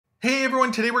Hey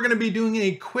everyone, today we're going to be doing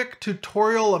a quick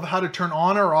tutorial of how to turn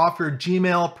on or off your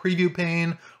Gmail preview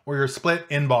pane or your split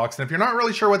inbox. And if you're not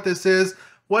really sure what this is,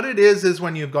 what it is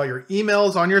when you've got your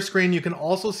emails on your screen, you can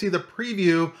also see the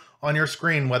preview on your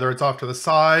screen, whether it's off to the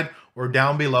side or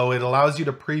down below. It allows you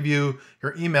to preview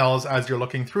your emails as you're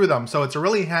looking through them. So it's a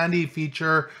really handy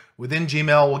feature within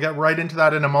Gmail. We'll get right into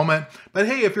that in a moment. But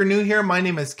hey, if you're new here, my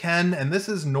name is Ken and this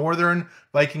is Northern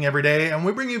Viking Every Day, and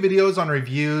we bring you videos on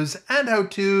reviews and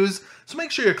how-tos. So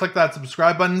make sure you click that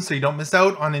subscribe button so you don't miss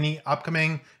out on any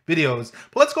upcoming videos.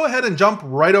 But let's go ahead and jump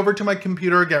right over to my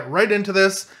computer, get right into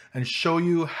this, and show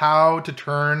you how to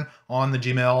turn on the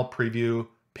Gmail preview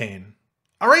pane.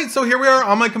 All right, so here we are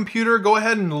on my computer. Go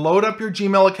ahead and load up your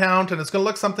Gmail account and it's gonna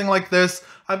look something like this.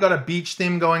 I've got a beach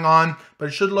theme going on, but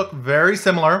it should look very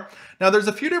similar. Now there's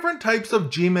a few different types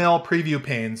of Gmail preview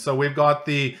panes. So we've got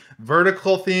the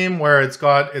vertical theme where it's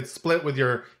split with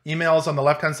your emails on the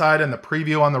left-hand side and the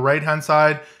preview on the right-hand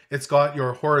side. It's got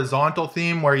your horizontal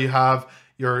theme where you have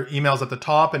your emails at the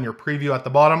top and your preview at the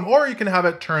bottom, or you can have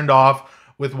it turned off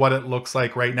with what it looks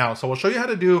like right now. So we'll show you how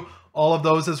to do all of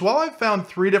those as well. I've found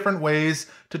 3 different ways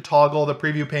to toggle the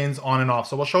preview panes on and off.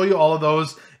 So we'll show you all of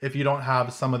those if you don't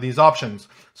have some of these options.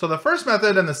 So the first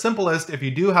method and the simplest, if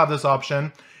you do have this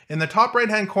option, in the top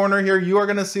right-hand corner here, you are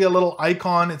gonna see a little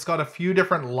icon. It's got a few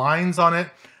different lines on it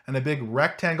and a big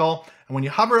rectangle. And when you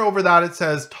hover over that, it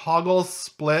says toggle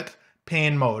split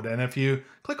pane mode. And if you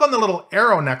click on the little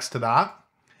arrow next to that,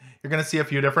 you're gonna see a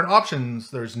few different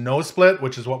options. There's no split,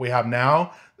 which is what we have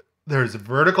now. There's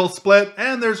vertical split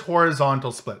and there's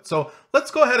horizontal split. So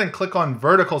let's go ahead and click on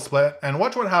vertical split and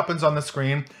watch what happens on the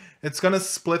screen. It's gonna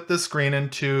split the screen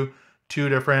into 2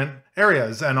 different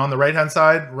areas. And on the right-hand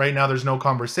side, right now there's no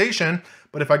conversation,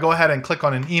 but if I go ahead and click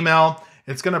on an email,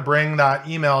 it's gonna bring that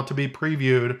email to be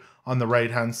previewed on the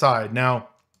right-hand side. Now,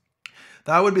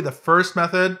 that would be the first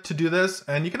method to do this.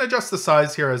 And you can adjust the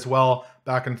size here as well,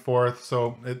 back and forth,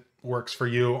 so it works for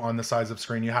you on the size of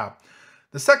screen you have.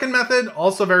 The second method,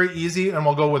 also very easy, and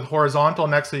we'll go with horizontal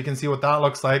next so you can see what that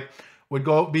looks like, would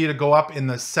be to go up in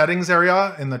the settings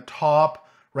area in the top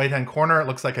right-hand corner. It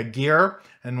looks like a gear.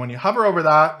 And when you hover over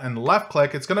that and left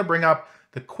click, it's gonna bring up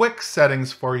the quick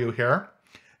settings for you here.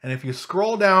 And if you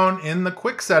scroll down in the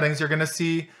quick settings, you're gonna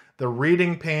see the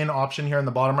reading pane option here in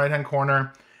the bottom right-hand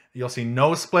corner. You'll see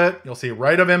no split. You'll see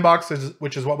right of inbox,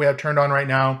 which is what we have turned on right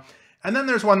now. And then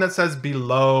there's one that says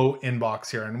below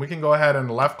inbox here. And we can go ahead and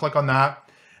left click on that.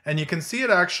 And you can see it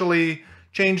actually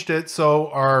changed it so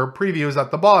our preview is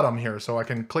at the bottom here. So I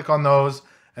can click on those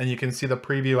and you can see the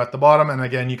preview at the bottom. And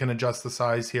again, you can adjust the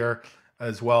size here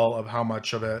as well of how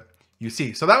much of it you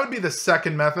see. So that would be the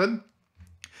second method.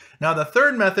 Now the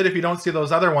third method, if you don't see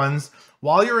those other ones,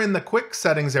 while you're in the quick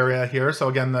settings area here, so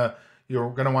again,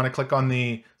 you're gonna wanna click on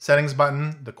the settings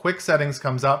button, the quick settings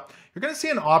comes up. You're gonna see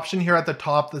an option here at the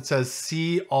top that says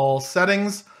see all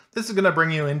settings. This is gonna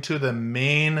bring you into the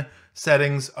main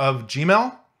settings of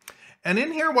Gmail. And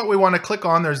in here, what we wanna click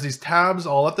on, there's these tabs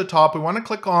all at the top. We wanna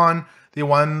click on the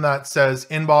one that says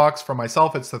inbox. For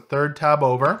myself, it's the 3rd tab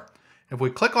over. If we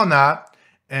click on that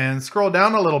and scroll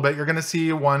down a little bit, you're gonna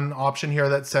see one option here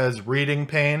that says reading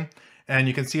pane. And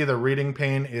you can see the reading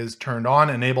pane is turned on,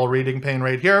 enable reading pane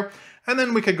right here. And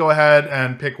then we could go ahead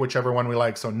and pick whichever one we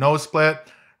like. So no split,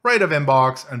 right of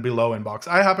inbox, and below inbox.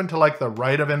 I happen to like the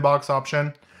right of inbox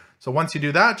option. So once you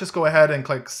do that, just go ahead and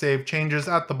click Save Changes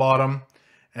at the bottom,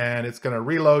 and it's gonna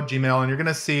reload Gmail, and you're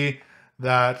gonna see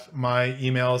that my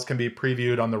emails can be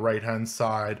previewed on the right-hand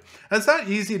side. And it's that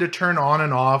easy to turn on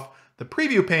and off the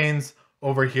preview panes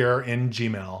over here in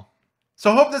Gmail.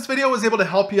 So I hope this video was able to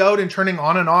help you out in turning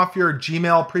on and off your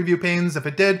Gmail preview panes. If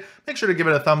it did, make sure to give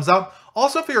it a thumbs up.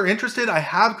 Also, if you're interested, I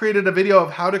have created a video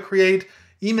of how to create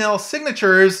email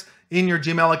signatures in your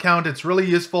Gmail account. It's really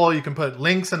useful. You can put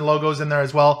links and logos in there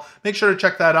as well. Make sure to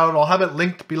check that out. I'll have it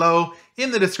linked below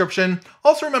in the description.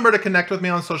 Also remember to connect with me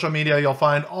on social media. You'll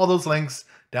find all those links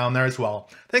down there as well.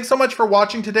 Thanks so much for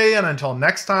watching today, and until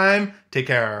next time, take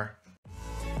care.